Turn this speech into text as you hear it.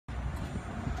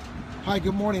Hi,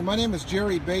 good morning. My name is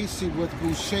Jerry Basie with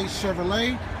Boucher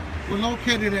Chevrolet. We're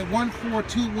located at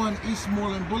 1421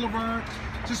 Eastmoreland Boulevard.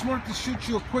 Just wanted to shoot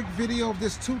you a quick video of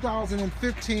this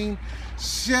 2015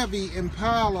 Chevy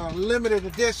Impala limited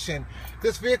edition.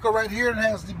 This vehicle right here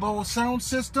has the Bose sound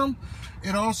system.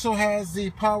 It also has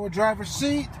the power driver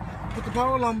seat with the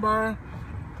power lumbar,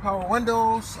 power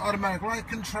windows, automatic light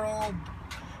control,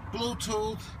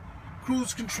 Bluetooth,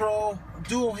 cruise control,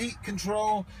 dual heat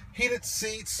control, heated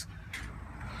seats,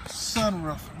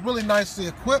 sunroof. Really nicely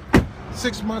equipped.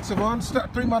 6 months of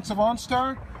OnStar, 3 months of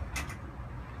OnStar,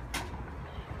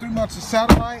 3 months of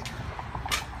satellite.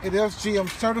 It is GM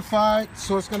certified,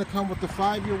 so it's going to come with the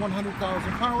 5-year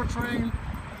 100,000 powertrain,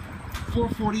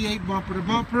 448 bumper to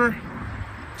bumper,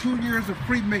 2 years of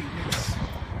free maintenance.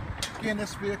 Again,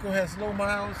 this vehicle has low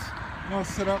miles, all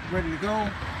set up, ready to go.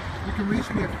 You can reach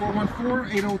me at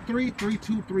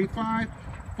 414-803-3235.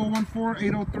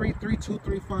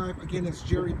 414-803-3235. Again, it's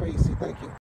Jerry Basie. Thank you.